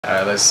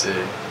Alright, let's see.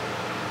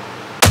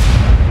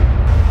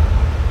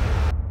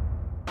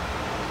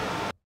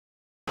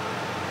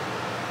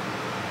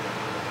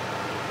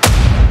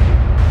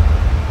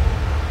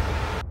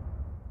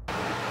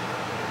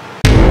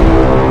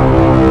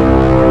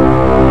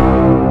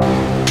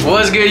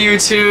 What's good,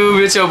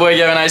 YouTube? It's your boy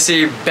Gavin. I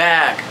see you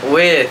back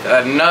with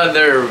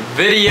another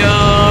video.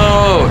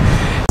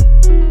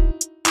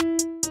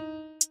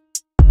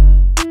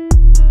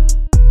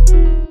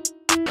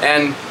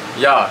 And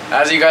yeah,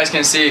 as you guys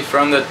can see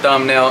from the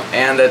thumbnail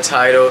and the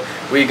title,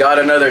 we got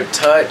another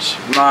Touch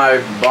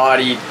My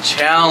Body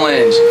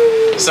challenge.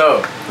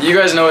 So you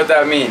guys know what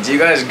that means. You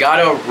guys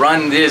gotta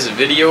run this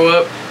video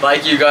up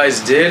like you guys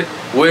did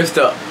with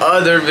the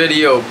other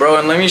video, bro.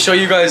 And let me show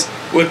you guys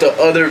what the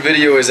other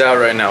video is at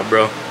right now,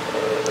 bro.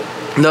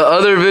 The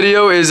other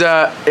video is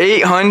at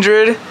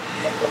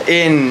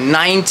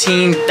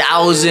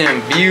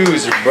 819,000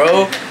 views,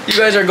 bro. You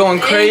guys are going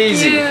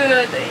crazy.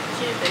 Thank you.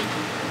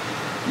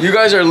 You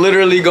guys are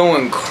literally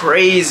going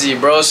crazy,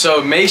 bro.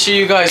 So make sure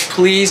you guys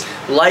please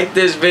like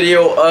this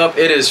video up.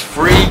 It is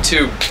free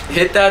to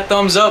hit that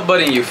thumbs up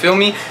button, you feel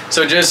me?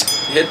 So just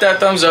hit that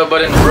thumbs up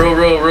button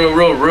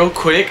real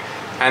quick,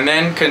 and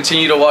then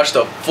continue to watch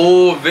the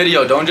full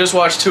video. Don't just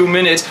watch 2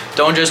 minutes,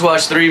 don't just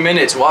watch 3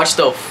 minutes. Watch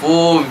the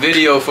full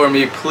video for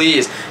me,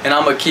 please. And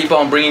I'm gonna keep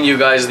on bringing you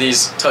guys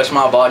these Touch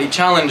My Body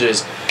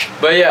challenges.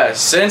 But yeah,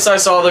 since I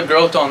saw the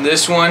growth on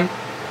this one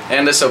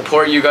and the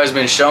support you guys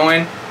been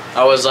showing,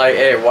 I was like,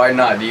 hey, why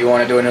not? Do you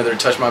want to do another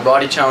Touch My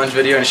Body challenge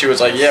video? And she was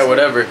like, yeah,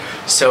 whatever.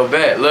 So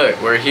bet,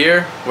 look, we're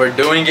here, we're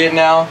doing it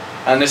now,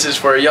 and this is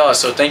for y'all.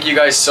 So thank you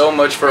guys so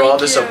much for all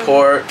the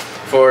support,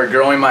 for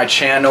growing my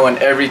channel and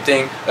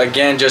everything.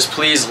 Again, just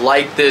please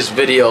like this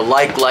video,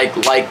 like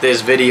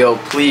this video,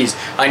 please.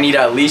 I need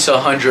at least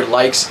 100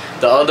 likes.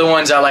 The other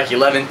one's at like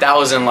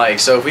 11,000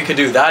 likes. So if we could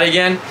do that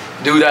again,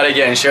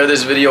 share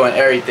this video and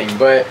everything.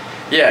 But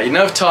yeah,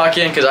 enough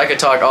talking, because I could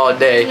talk all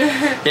day.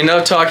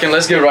 Enough talking,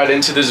 let's get right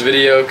into this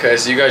video,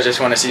 because you guys just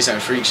want to see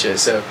some freak shit.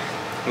 So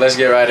let's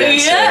get right into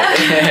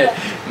it.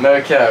 No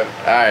cap.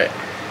 Alright.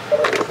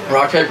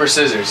 Rock, paper,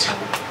 scissors.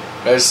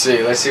 Let's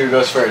see who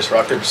goes first.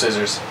 Rock, paper,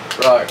 scissors.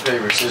 Rock,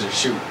 paper, scissors,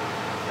 shoot.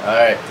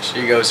 Alright,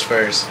 she goes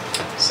first.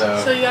 So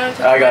you gotta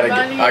touch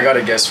I my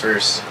gotta guess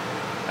first.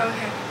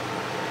 Okay.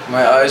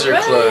 My eyes are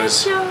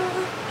closed.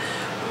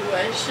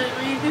 What should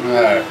we do?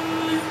 Alright.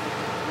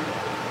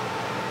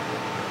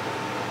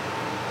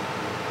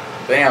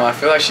 Damn, I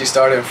feel like she's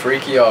starting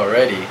freaky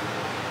already.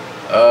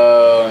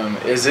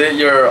 Is it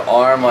your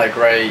arm like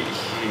right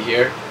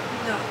here?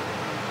 No.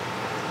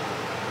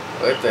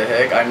 What the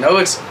heck? I know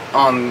it's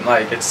on,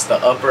 like, it's the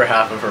upper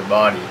half of her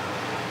body.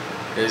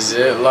 Is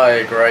it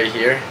like right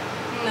here?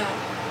 No.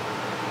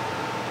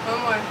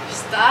 One more.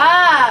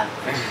 Stop!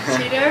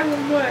 Cheater,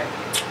 one more.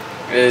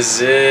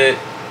 Is it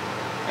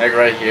like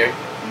right here?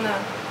 No.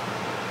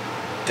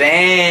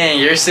 Dang,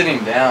 you're sitting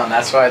down.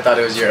 That's why I thought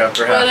it was your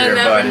upper half of your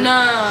body.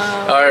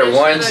 No. Alright,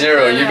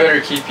 1-0. You better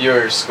keep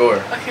your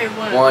score. Okay,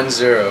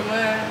 1-0.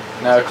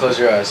 Now close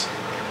your eyes.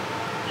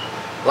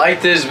 Like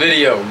this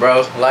video,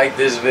 bro. Like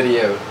this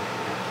video.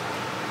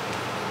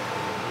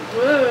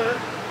 Whoa.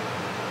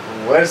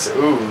 What's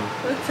ooh?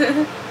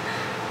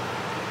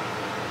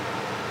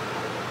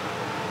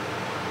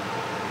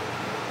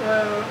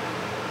 Whoa.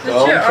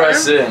 Don't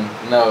press in.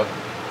 No.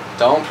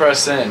 Don't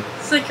press in.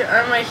 It's like your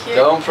arm right here.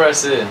 Don't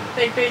press in.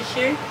 Like right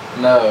here?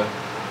 No.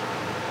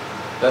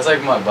 That's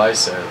like my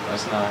bicep.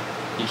 That's not.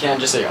 You can't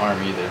just say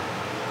arm either.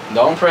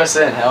 Don't press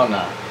in. Hell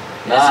no.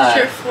 Nah. Is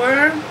this your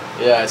forearm?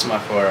 Yeah, it's my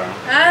forearm.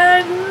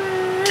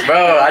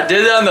 Bro, I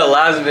did it on the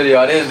last video.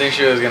 I didn't think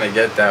she was gonna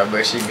get that,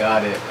 but she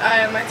got it.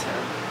 Alright, my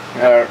turn.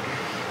 Alright.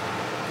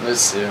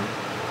 Let's see.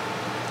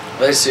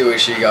 Let's see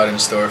what she got in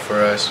store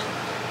for us.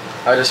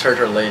 I just heard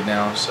her lay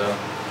down, so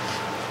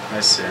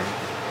let's see.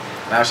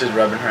 Now she's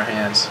rubbing her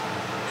hands.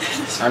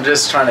 I'm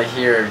just trying to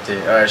hear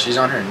everything. Alright, she's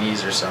on her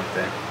knees or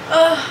something.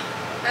 Oh,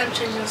 I'm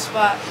changing the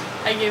spot.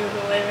 I gave it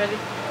away already.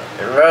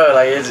 Bro,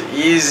 like, it's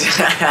easy.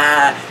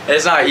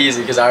 It's not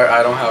easy because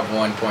I don't have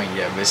 1 point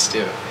yet, but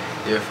still.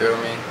 You feel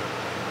me?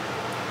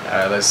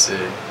 Alright, let's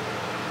see.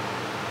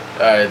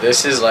 Alright,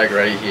 this is like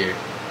right here.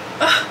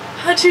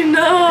 How'd you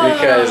know?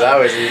 Because that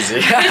was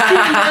easy.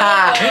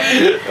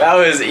 That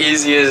was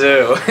easy as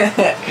hell.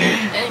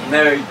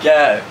 No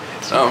cap.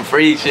 Some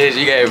freak shit,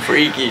 you got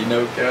freaky,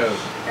 no cap.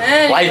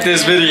 Like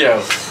this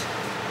video.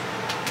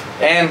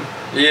 And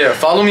yeah,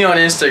 follow me on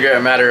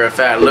Instagram, matter of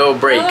fact, little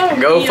break.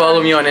 Go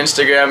follow me on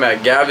Instagram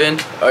at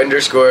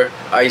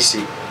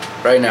Gavin_IC.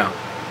 Right now.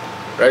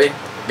 Ready?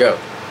 Go.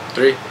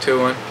 3, 2,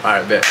 1.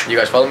 Alright, bet. You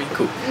guys follow me?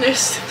 Cool.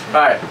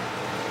 Alright.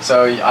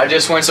 So I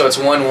just went, so it's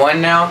 1-1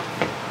 now.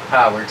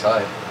 Ah, we're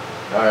tied.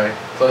 Alright,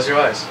 close your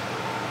eyes.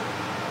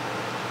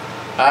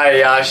 Alright,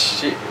 y'all,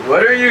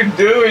 what are you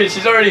doing?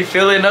 She's already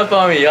filling up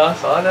on me. Y'all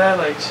saw that?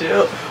 Like,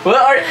 chill.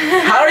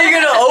 How are you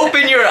gonna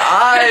open your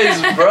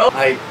eyes, bro?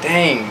 Like,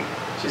 dang.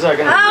 She's not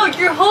gonna. Ow,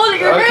 you're holding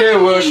your hand. Okay,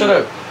 well, shut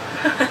up.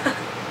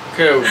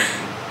 Okay.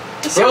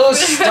 Bro,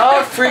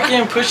 stop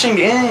freaking pushing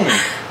in.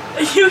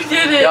 You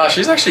did it. Yeah,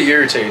 she's actually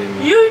irritating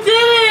me. You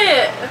did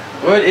it.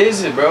 What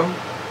is it, bro?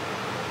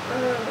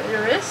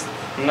 Your wrist?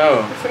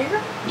 No. Your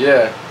finger?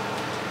 Yeah.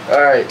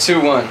 Alright,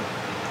 2-1.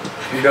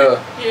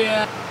 Go.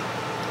 Yeah.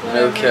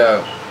 No Whatever.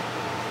 cap.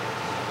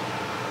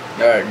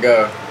 Alright,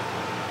 go.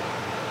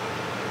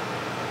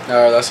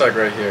 Alright, that's like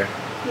right here.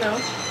 No.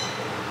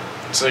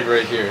 It's like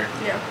right here.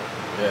 Yeah.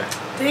 Yeah.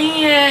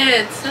 Dang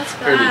it. That's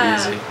Pretty bad.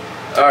 easy.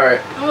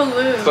 Alright, I'm gonna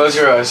lose. close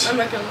your eyes. I'm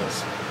not gonna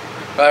lose.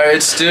 Alright,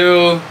 it's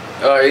still.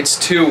 Alright, it's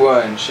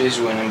 2-1. She's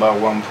winning by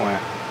 1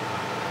 point.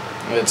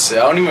 Let's see.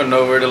 I don't even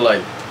know where to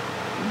like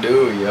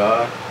do,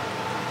 y'all.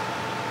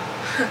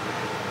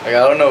 Like,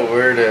 I don't know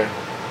where to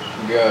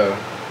go.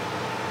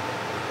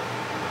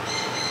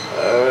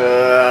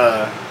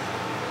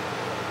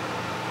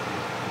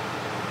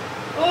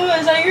 Oh,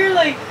 is that your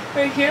like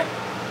right here?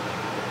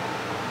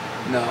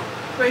 No.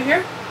 Right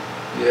here?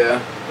 Yeah.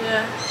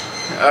 Yeah.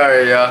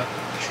 Alright, y'all.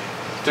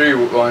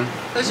 3-1.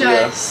 Close your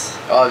Yeah. eyes.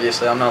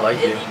 Obviously, I'm not like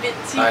you. Itty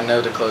bitsy. I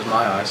know to close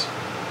my eyes.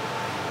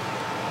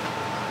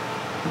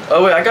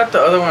 Oh wait, I got the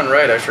other one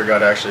right. I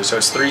forgot actually. So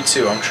it's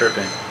 3-2. I'm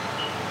tripping.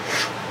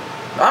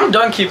 I'm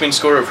done keeping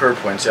score of her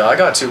points. Yeah, I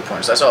got 2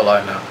 points. That's all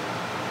I know.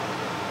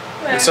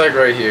 Where? It's like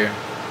right here.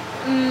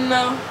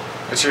 No.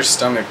 It's your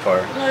stomach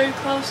part. No, you're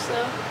close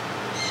though.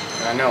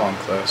 I know I'm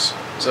close.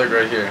 It's like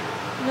right here.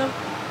 Nope.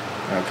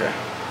 Okay.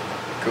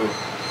 Cool.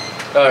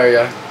 Alright,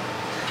 yeah.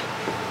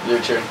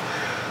 Your turn.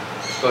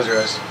 Close your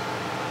eyes.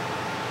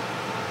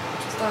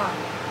 Stop.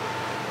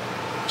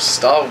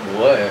 Stop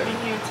what?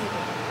 Being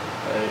irritated.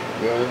 Hey,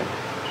 go ahead.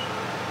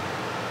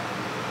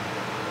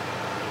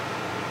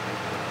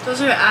 Those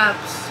are your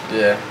abs.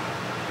 Yeah.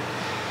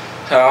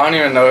 I don't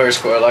even know her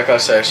score. Like I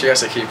said, she has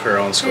to keep her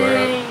own score up.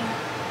 Dang.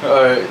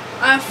 Alright.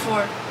 I have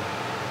 4.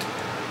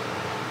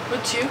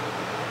 What you?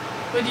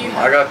 What do you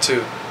have? I got 2.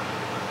 Okay.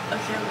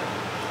 Wait.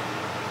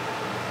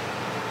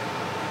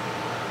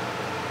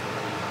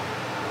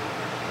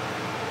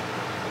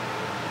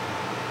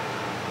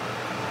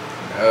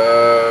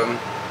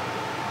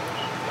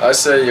 I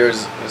say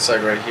yours. It's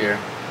like right here.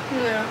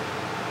 No.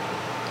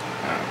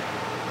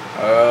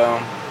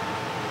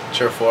 It's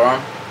your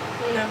forearm.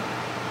 No.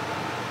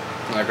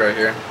 Like right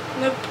here.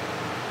 Nope.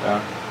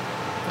 Yeah.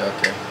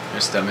 Okay. Your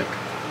stomach.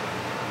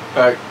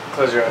 Alright,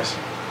 close your eyes.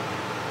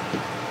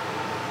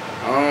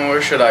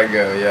 Where should I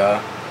go?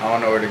 Yeah. I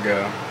don't know where to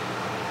go.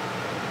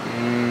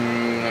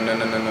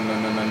 No.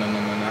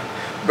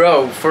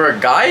 Bro, for a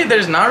guy,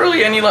 there's not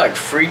really any like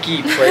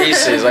freaky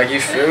places. Like,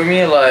 you feel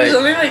me? Like, There's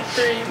only like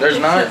 3. there's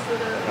not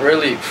places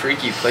really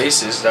freaky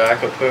places that I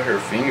could put her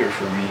finger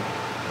for me.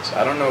 So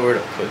I don't know where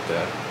to put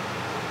that.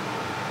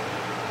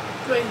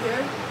 Right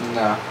here?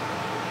 Nah.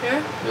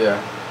 Here? Yeah.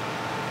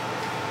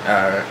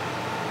 Alright.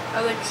 I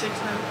like 6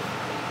 now.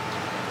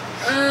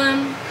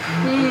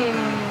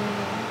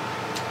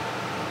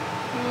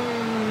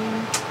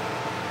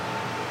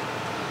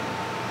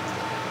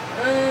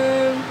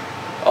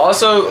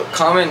 Also,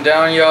 comment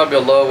down, y'all,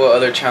 below what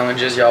other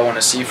challenges y'all want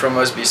to see from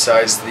us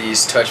besides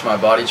these touch my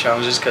body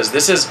challenges, because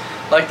this is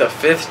like the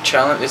 5th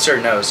challenge. It's her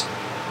nose.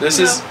 This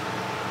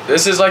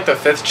is like the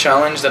 5th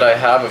challenge that I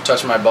have of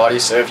touch my body.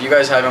 So if you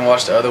guys haven't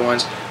watched the other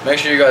ones, make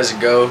sure you guys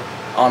go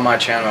on my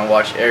channel and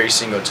watch every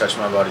single touch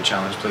my body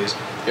challenge, please.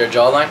 Your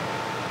jawline?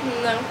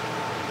 No.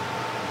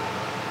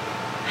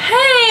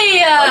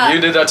 Hey! You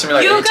did that to me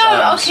like 8 got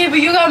times. Okay, but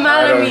you got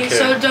mad at me,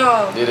 so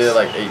don't. You did it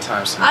like 8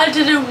 times to me. I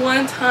did it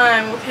 1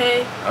 time,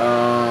 okay?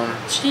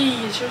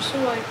 Jeez, you're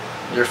so like.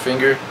 Your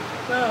finger?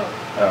 No.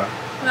 Oh.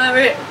 Not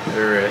right.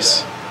 Your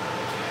wrist.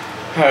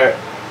 Alright,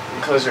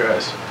 close your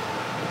eyes.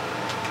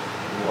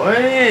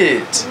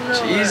 What? No,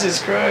 Jesus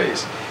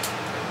Christ.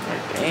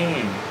 Like,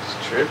 dang,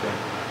 it's tripping.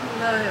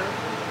 No.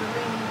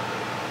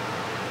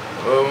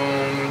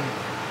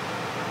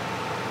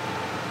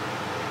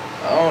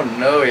 Oh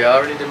no, yeah, I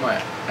already did my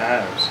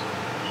abs.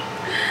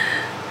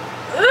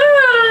 Ooh, I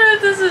don't know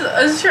if this is.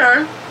 Is this your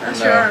arm? That's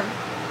your No. arm.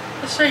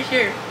 It's right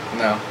here.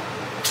 No.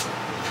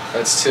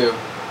 That's 2.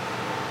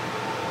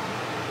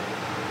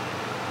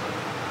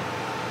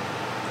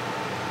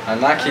 I'm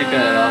not keeping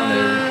it on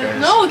there because...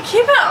 No,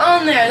 keep it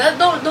on there. That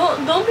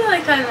don't be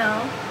like that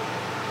now.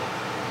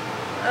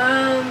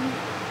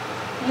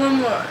 One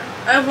more.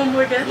 I have one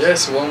more guess.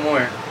 Yes, one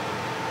more.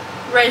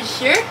 Right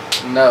here?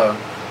 No.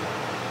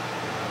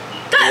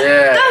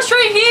 Yeah. That's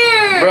right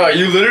here. Bro,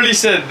 you literally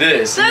said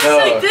this. That's no.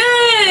 like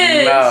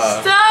this. No.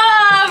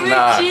 Stop, you're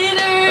Nah.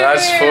 cheater.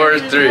 That's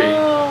 4-3.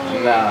 No.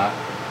 Nah.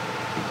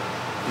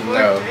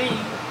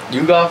 4-3.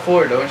 You got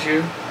 4, don't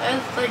you? I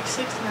have like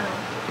 6 now.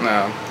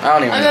 No. I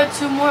don't even I know. got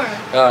 2 more.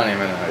 I don't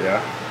even know,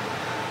 yeah.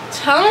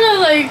 Tell him to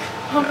like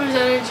pump his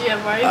energy up.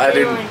 Why are you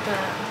feeling like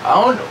that? I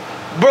don't...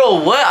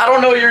 Bro, what? I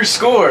don't know your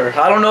score.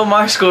 I don't know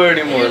my score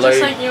anymore. You're just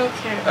like you don't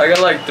care. I got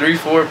like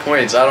 3-4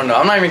 points. I don't know.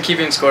 I'm not even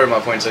keeping score of my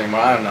points anymore.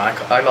 I don't know.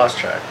 I lost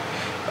track.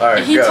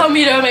 Alright, He go. told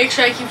me to make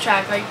sure I keep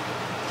track. Like,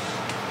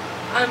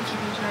 I'm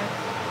keeping track.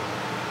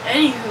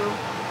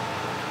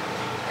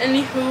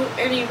 Anywho,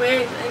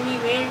 anyways,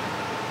 anyway.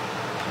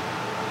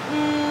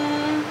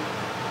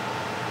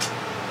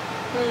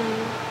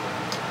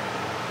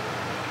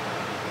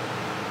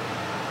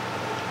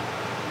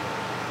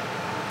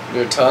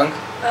 Your tongue?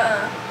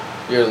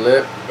 Your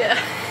lip? Yeah.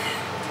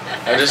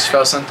 I just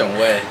felt something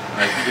wet.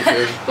 Like, you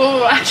feel me?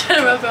 Oh, I tried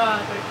to rub it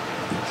off.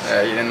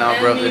 Yeah, you did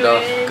not rub it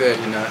off good,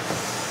 you know.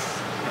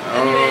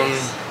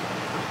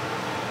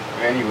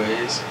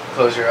 Anyways,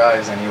 close your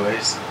eyes.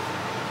 Anyways,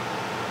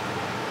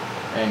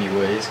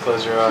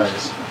 close your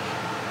eyes.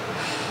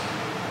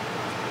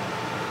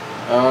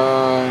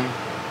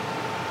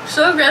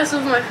 So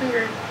aggressive with my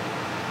finger.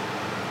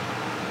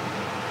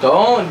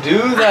 Don't do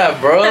that,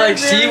 bro. Like,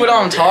 see what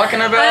I'm talking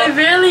about? I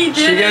really did.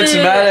 She gets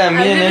mad at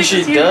me and then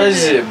she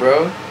does it,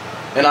 bro.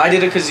 And I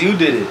did it because you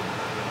did it.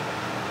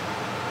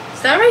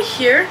 Is that right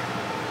here?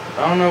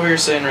 I don't know what you're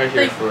saying right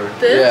here like for.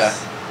 This? Yeah.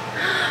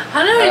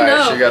 How did I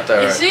know? She got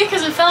that You right. see,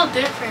 because it felt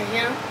different,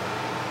 you know?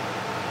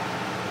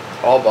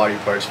 All body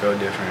parts feel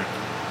different.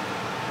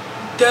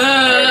 Duh,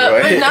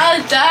 Right, but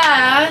not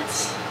that.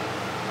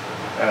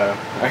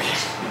 Oh,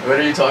 okay. What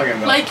are you talking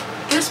about? Like,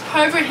 this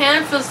part of your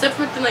hand feels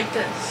different than like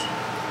this.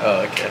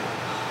 Oh, okay.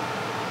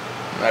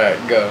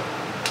 Alright, go.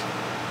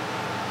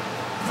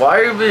 Why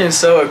are you being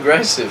so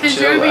aggressive? Because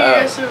Chill you're being out.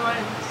 aggressive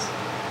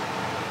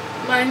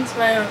with mine's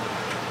my own.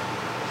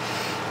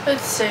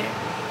 Let's see.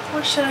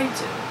 What should I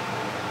do?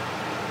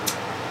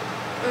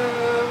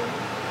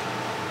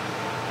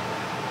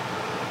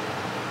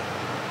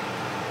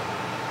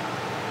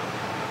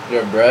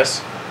 Your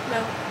breast?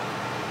 No.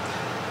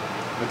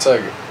 It's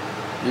like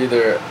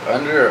either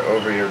under or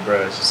over your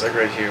breast. It's like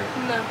right here.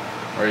 No.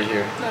 Right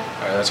here. No.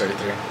 Alright, that's right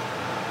there.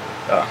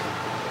 Oh.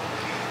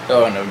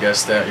 Oh, no,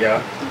 guess that, yeah.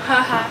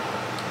 Haha.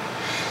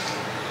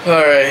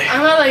 Alright.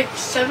 I'm at like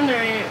 7 or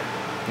 8.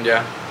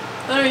 Yeah.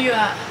 What are you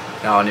at?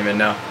 I don't even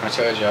know. I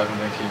told you I haven't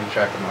been keeping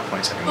track of my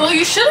points anymore. Well,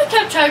 you should have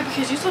kept track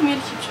because you told me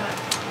to keep track.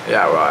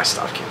 Yeah, well, I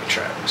stopped keeping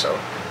track. So,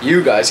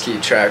 you guys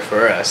keep track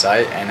for us,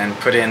 and then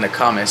put it in the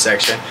comment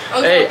section.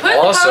 Okay, Hey, put it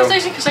in the also, comment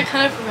section because I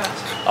kind of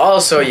forgot.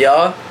 Also,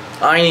 y'all,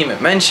 I ain't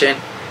even mention,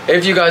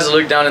 if you guys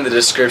look down in the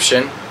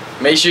description,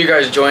 make sure you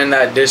guys join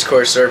that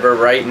Discord server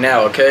right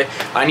now, okay?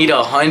 I need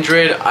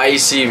 100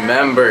 IC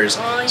members.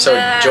 Oh, so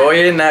yeah.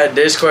 join that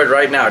Discord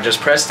right now.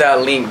 Just press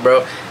that link,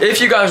 bro.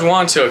 If you guys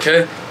want to,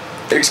 okay?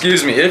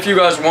 Excuse me, if you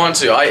guys want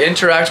to. I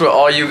interact with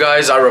all you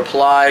guys. I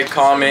reply,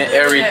 comment,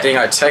 everything.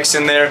 I text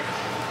in there.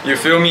 You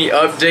feel me?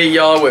 Update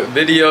y'all with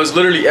videos,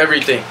 literally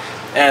everything.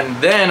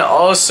 And then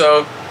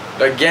also,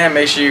 again,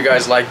 make sure you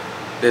guys like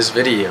this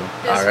video,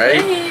 Yes,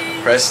 alright?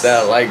 please. Press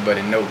that like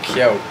button, no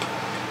kill.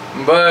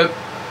 But,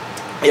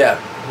 yeah,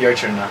 your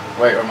turn now.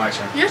 Wait, or my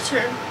turn? Your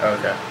turn.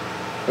 Okay.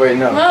 Wait,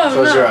 no. No,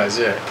 Close no. your eyes,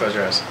 yeah, close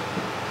your eyes.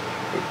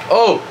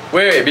 Oh,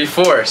 wait,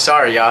 before.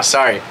 Sorry, y'all,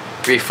 sorry.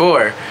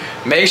 Before.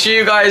 Make sure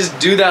you guys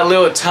do that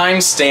little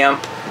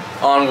timestamp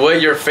on what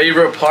your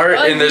favorite part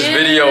in this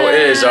video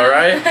is,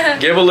 alright?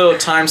 Give a little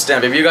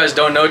timestamp. If you guys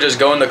don't know, just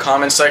go in the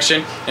comment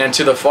section, and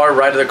to the far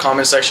right of the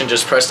comment section,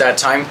 just press that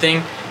time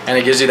thing, and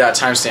it gives you that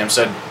timestamp.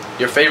 So,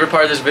 your favorite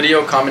part of this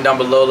video, comment down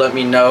below, let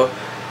me know,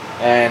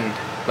 and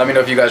let me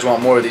know if you guys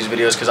want more of these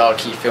videos, because I'll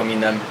keep filming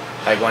them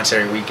like once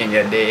every weekend,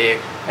 yeah,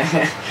 dig?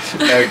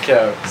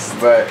 Okay,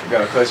 but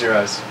go, close your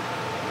eyes.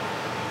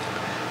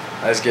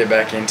 Let's get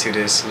back into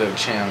this little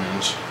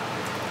challenge.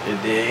 You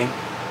dig?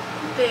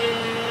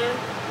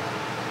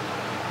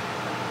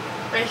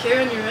 Right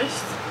here on your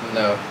wrist?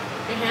 No.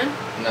 Your hand?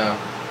 No.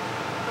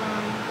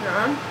 Your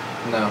arm?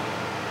 No.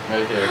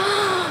 Right here.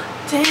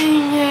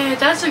 Dang it,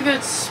 that's a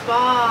good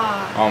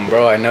spot.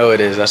 Bro, I know it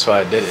is. That's why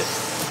I did it.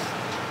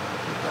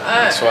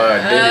 That's why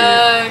I did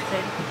it.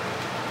 Okay.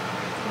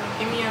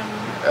 Give me a...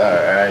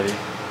 Alrighty.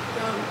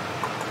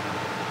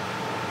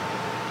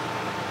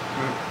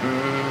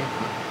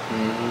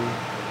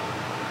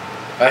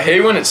 I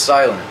hate when it's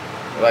silent.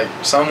 Like,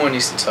 someone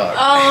needs to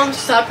talk.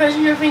 Stop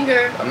pressing your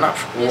finger. I'm not.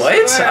 Yes, What?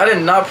 you are. I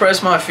did not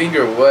press my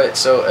finger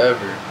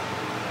whatsoever.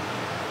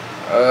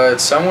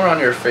 It's somewhere on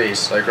your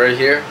face. Like right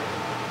here.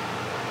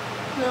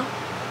 No.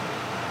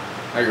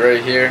 Like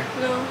right here.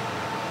 No.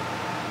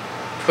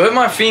 Put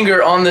my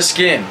finger on the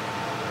skin.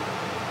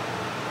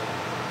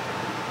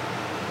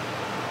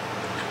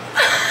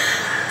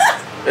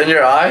 In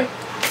your eye?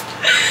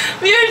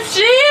 You're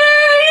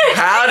cheating!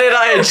 How did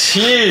I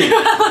cheat? You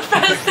hella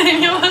pressed it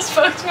and you almost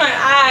poked my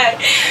eye.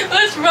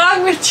 What's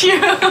wrong with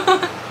you?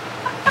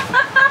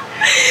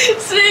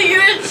 See,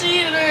 you're a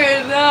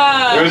cheater.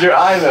 Nah. It was your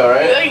eye though,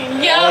 right?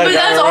 Yeah, but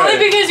that's only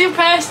because you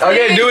pressed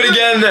Okay, it. do it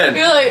again then.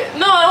 You're like,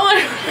 no, I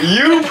want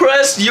You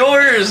pressed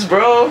yours,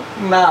 bro.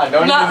 Nah,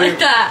 don't Not even like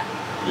that.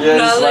 Yeah,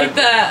 Not just like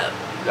that.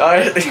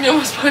 Alright. You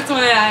almost poked my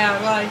eye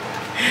out like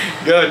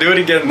that. Go, do it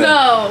again then.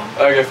 No.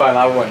 Okay, fine,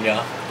 I won,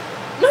 y'all.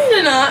 No, you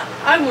did not.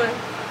 I won.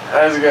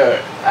 Let's go.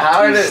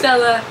 How did it?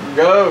 Stella.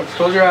 Go,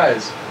 close your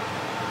eyes.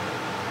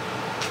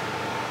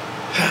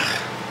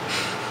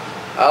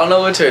 I don't know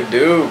what to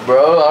do,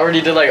 bro. I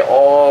already did like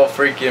all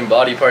freaking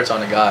body parts on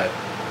the guy.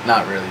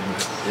 Not really,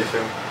 but you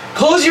feel me?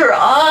 Close your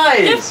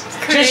eyes!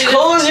 Just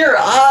close your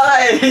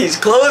eyes!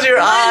 Close your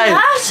eyes!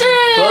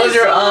 Lashes! Close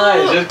your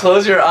eyes! Just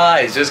close your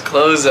eyes! Just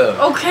close them.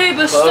 Okay,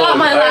 but stop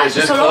my lashes.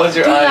 Just so close don't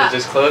your do eyes. that.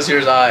 Just close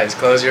your eyes.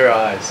 Close your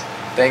eyes.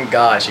 Thank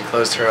God she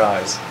closed her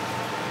eyes.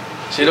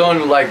 She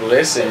don't like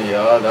listen,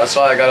 yo. That's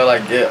why I gotta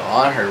like get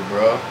on her,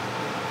 bro.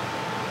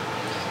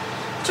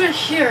 It's right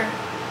here.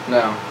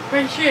 No.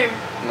 Right here.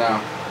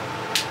 No.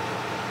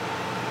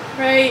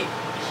 Right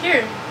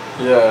here.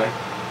 Yeah.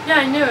 Yeah,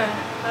 I knew it.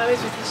 I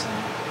always with this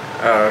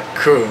one.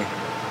 Cool.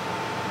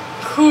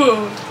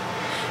 Cool.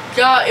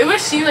 God, it would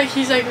seem like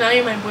he's like not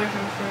even my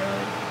boyfriend for real.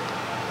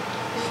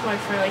 Like, he's just my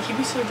friend. Like he'd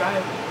be so dry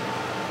with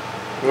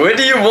me. What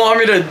do you want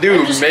me to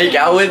do? just Make kidding,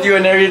 out with so- you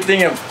and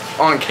everything and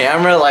on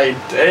camera? Like,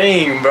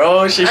 dang,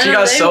 bro. She I know,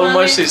 got they so want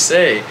much me- to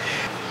say.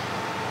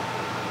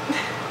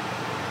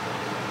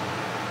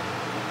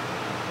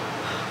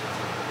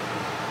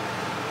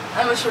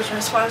 I'm a short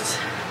response.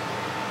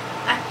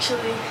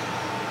 Actually.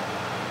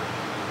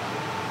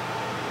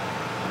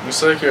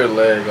 It's like your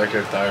leg, like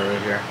your thigh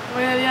right here.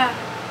 Well, yeah.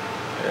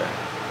 Yeah.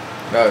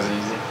 That was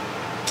easy.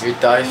 Your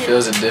thigh Yeah.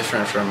 feels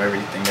different from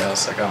everything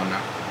else. Like, I don't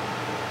know.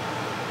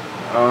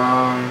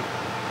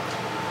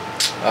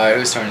 Alright,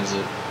 whose turn is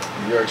it?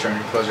 Your turn.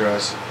 Close your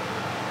eyes.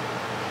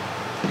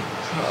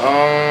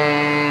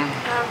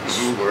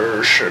 Ouch.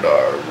 Where should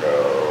I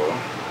go?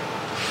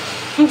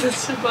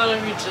 That's the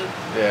bottom region.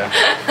 Yeah.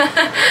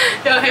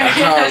 Yo,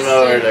 I don't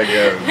know where to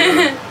go,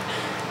 bro.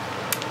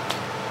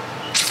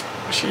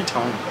 What's she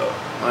talking about?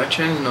 My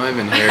chin's not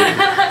even hairy.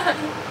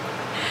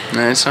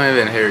 No, it's not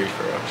even hairy,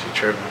 bro. She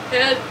tripping.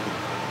 Yeah.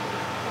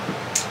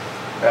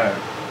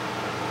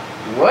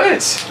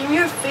 What? Give me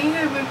your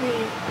finger with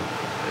me.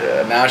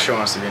 Yeah, now she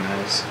wants to be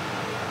nice.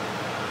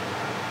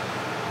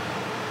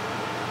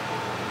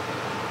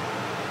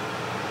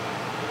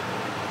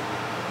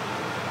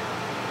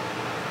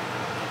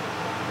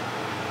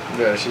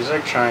 Yeah, she's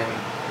like trying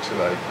to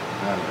like,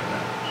 I don't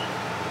know.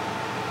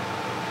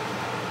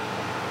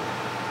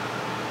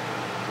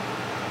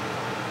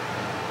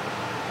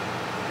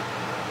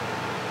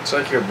 It's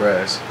like your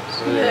breast.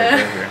 So Yeah.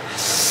 right here.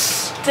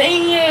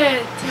 Dang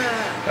it.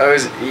 That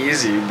was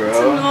easy, It's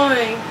bro.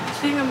 annoying. I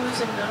think I'm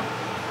losing now.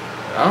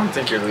 I don't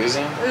think you're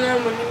losing. And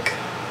I'm winning.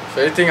 If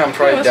anything, I'm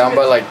probably What's down good?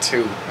 by like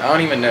 2. I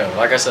don't even know.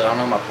 Like I said, I don't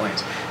know my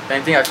points. If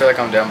anything, I feel like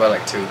I'm down by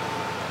like 2.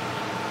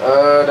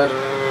 I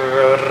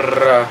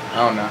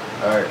don't know.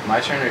 Alright, my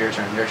turn or your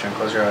turn? Your turn.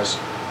 Close your eyes.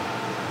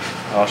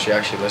 Oh, she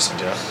actually listened,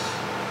 Jeff.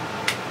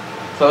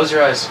 Close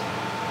your eyes.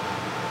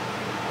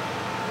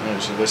 Yeah,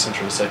 she listened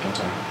for the second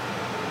time.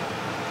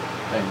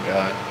 Thank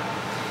God.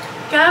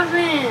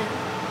 Gavin.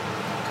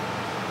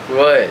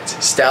 What?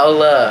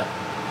 Stella.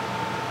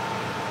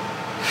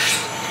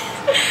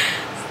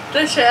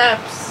 That's your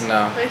abs.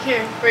 No. Right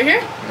here. Right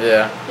here?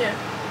 Yeah. Yeah.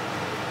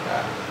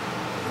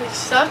 Like,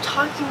 stop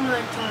talking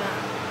like that.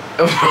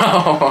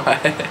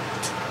 What?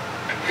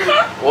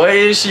 What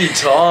is she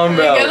talking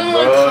Like, about, I don't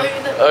wanna bro? call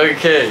you that.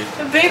 Okay.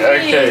 Baby.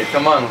 Okay,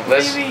 come on.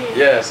 Let's. Baby.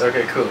 Yes.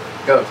 Okay. Cool.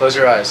 Go. Close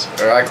your eyes,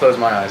 or I close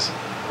my eyes.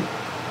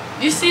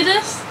 You see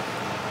this?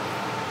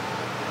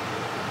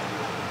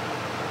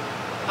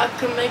 I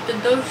can make the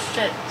dough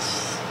stretch.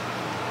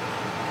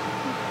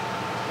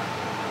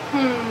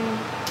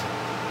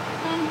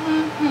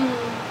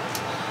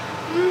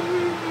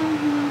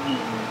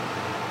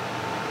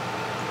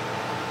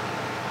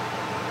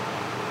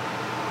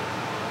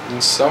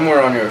 And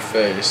somewhere on your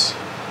face,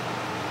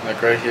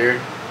 like right here,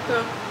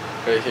 No,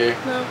 right here,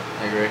 no,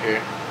 like right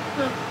here.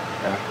 no.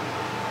 Yeah.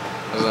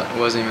 It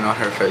wasn't even on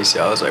her face.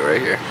 Yeah, I was like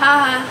right here.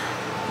 Ha.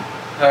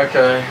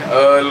 Okay.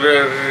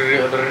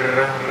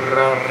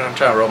 I'm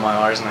trying to roll my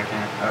R's and I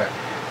can't.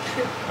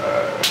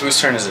 Alright. Whose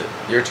turn is it?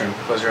 Your turn.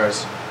 Close your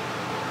eyes.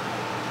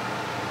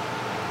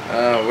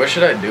 What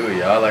should I do,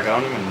 y'all? Like, I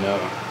don't even know.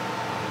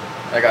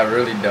 Like, I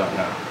really don't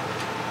know.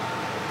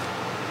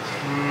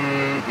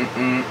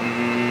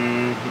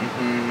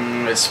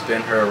 Let's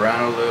spin her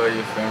around a little,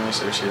 you feel me?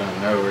 So she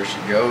don't know where she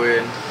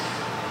going.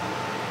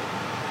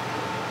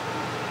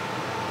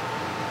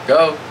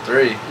 Go.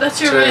 3.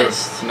 That's your 2.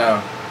 wrist.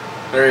 No.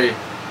 3.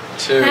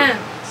 2.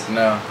 Hands.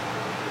 No.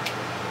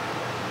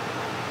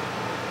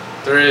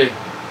 3.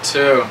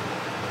 2.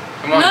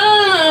 Come on.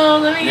 No,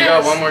 let me You guess.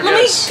 got one more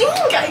Let guess. me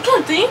think. I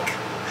can't think.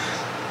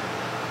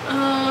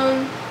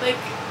 Like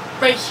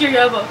right here,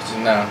 your elbows.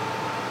 No.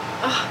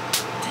 Ah,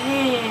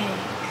 dang.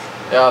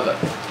 Yeah,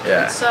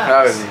 yeah. It sucks.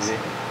 That was easy.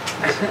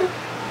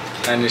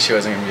 I knew she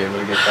wasn't gonna be able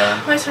to get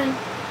that My turn.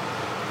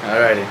 one.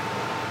 Alrighty.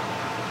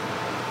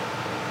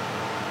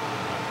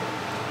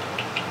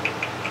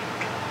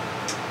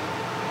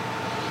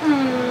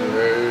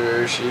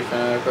 Where she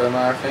finna put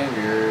my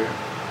finger?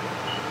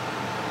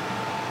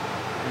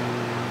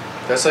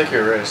 That's like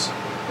your wrist.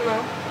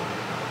 No.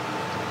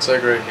 It's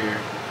like right here.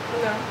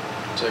 No.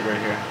 It's like right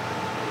here.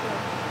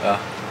 Oh,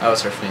 that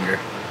was her finger.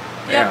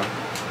 Yep.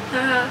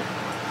 Yeah.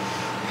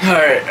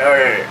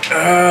 Alright.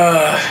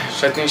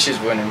 So I think she's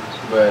winning,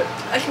 but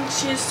I think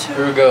she is too.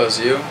 who goes?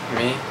 You?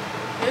 Me?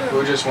 Yeah.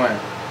 Who just went?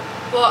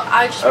 Well,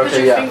 I just put Okay,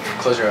 your yeah.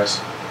 finger. Close your eyes.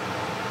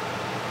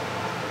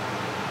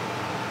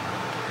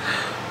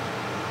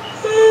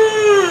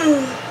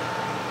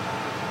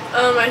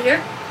 Right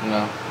here?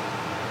 No.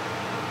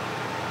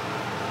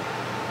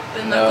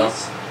 The No.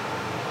 knuckles?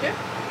 Here?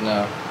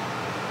 No.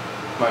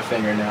 My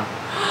finger now.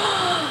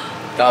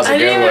 That was a I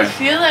good didn't one. even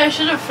feel it. I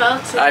should have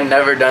felt it. I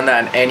never done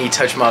that in any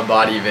touch my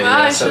body video,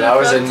 Wow, I so should've that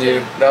was a felt new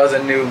it. that was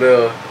a new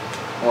little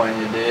one,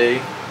 you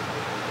dig?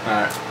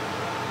 Alright.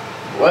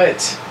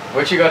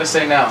 What you gotta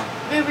say now?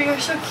 Baby, you're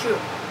so cute.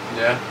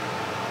 Yeah.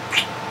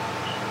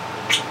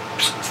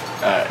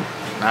 Alright,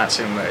 not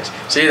too much.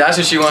 See, that's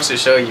what she wants to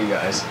show you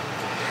guys.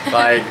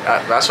 Like,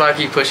 that's why I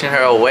keep pushing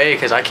her away,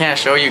 because I can't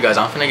show you guys.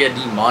 I'm finna get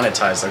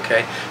demonetized,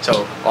 okay?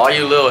 So, all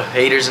you little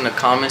haters in the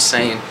comments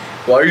saying,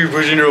 why are you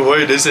pushing her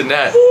away, this and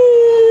that?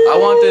 I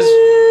want this...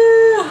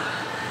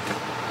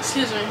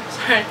 Excuse me,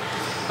 sorry.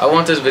 I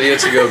want this video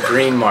to go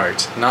green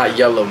marked, not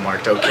yellow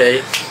marked,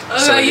 okay?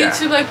 So, yeah.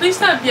 YouTube, like, please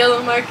stop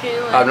yellow marking.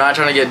 Like, I'm not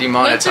trying to get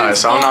demonetized,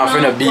 so I'm not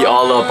finna be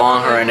all up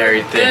on her and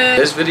everything.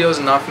 This video is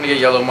not finna get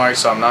yellow marked,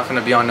 so I'm not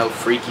finna be on no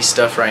freaky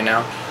stuff right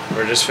now.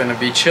 We're just finna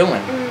be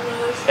chilling.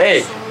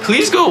 Hey,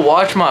 please go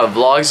watch my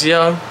vlogs,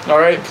 yeah?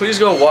 Alright, please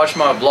go watch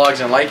my vlogs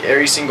and like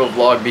every single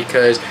vlog,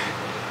 because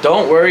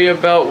don't worry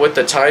about what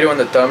the title and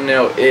the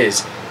thumbnail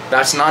is.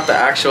 That's not the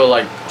actual,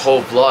 like,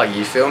 whole vlog,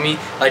 you feel me?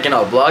 Like, in a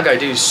vlog, I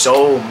do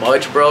so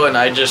much, bro, and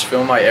I just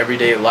film my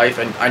everyday life,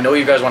 and I know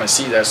you guys want to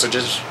see that, so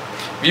just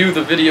view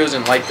the videos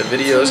and like the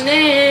videos. Tune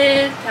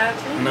in, tap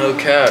in. No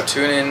cap.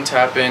 Tune in,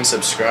 tap in,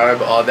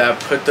 subscribe, all that.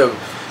 Put the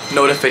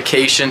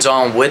notifications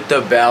on with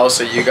the bell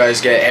so you guys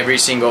get every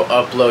single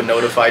upload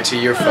notified to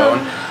your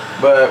phone.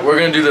 But we're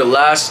gonna do the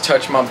last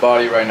touch my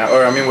body right now,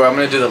 or I mean, I'm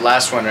gonna do the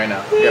last one right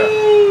now. Yeah.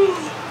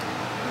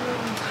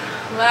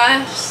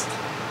 Last,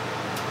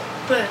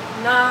 but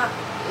not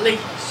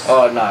least.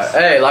 Oh nah.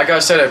 Hey, like I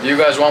said, if you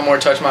guys want more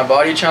touch my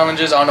body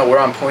challenges, I don't know where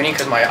I'm pointing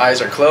because my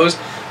eyes are closed.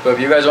 But if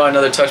you guys want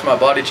another touch my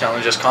body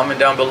challenge, just comment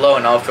down below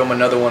and I'll film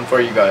another one for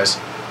you guys.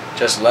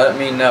 Just let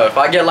me know. If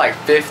I get like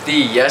 50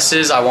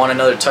 yeses, I want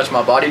another touch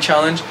my body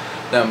challenge,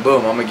 then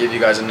boom, I'm gonna give you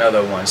guys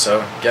another one.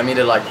 So get me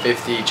to like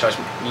 50 touch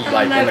me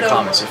like in the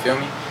comments, you feel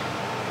me?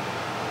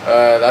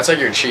 That's like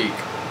your cheek.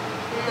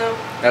 No.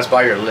 That's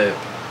by your lip.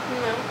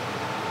 No.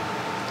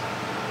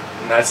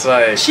 And that's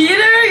like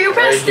Cheater, you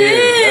pressed right here.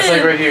 it. That's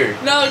like right here.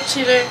 No,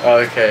 cheater.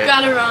 Okay.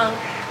 Got it wrong.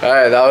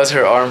 Alright, that was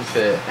her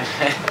armpit.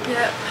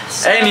 Yep.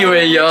 So,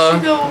 Anyway, y'all.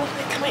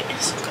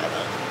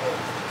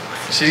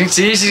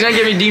 She's gonna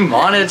get me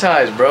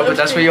demonetized, bro. But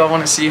that's what y'all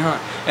want to see, huh?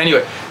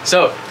 Anyway,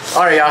 so,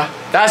 alright, y'all.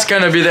 That's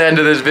gonna be the end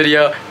of this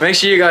video. Make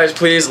sure you guys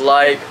please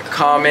like,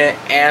 comment,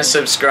 and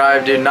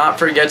subscribe. Do not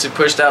forget to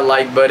push that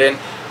like button.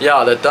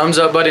 Yeah, the thumbs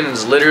up button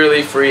is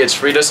literally free. It's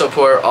free to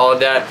support all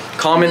that.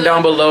 Comment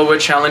down below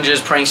what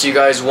challenges, pranks you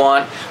guys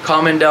want.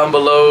 Comment down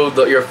below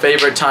your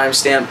favorite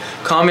timestamp.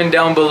 Comment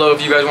down below if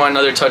you guys want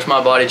another touch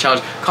my body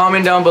challenge.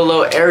 Comment down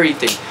below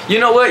everything. You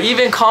know what?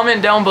 Even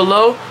comment down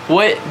below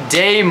what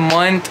day,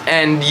 month,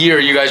 and year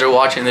you guys are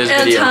watching this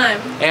video.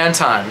 And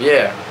time,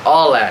 yeah.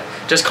 All that.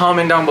 Just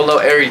comment down below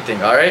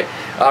everything, alright?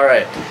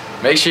 Alright.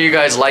 Make sure you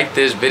guys like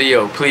this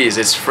video, please.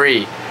 It's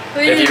free.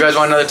 Please. If you guys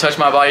want another touch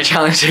my body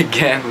challenge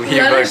again, leave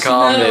a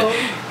comment.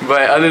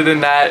 But other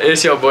than that,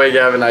 it's your boy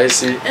Gavin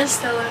Icy. And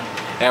Stella.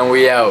 And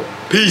we out.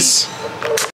 Peace.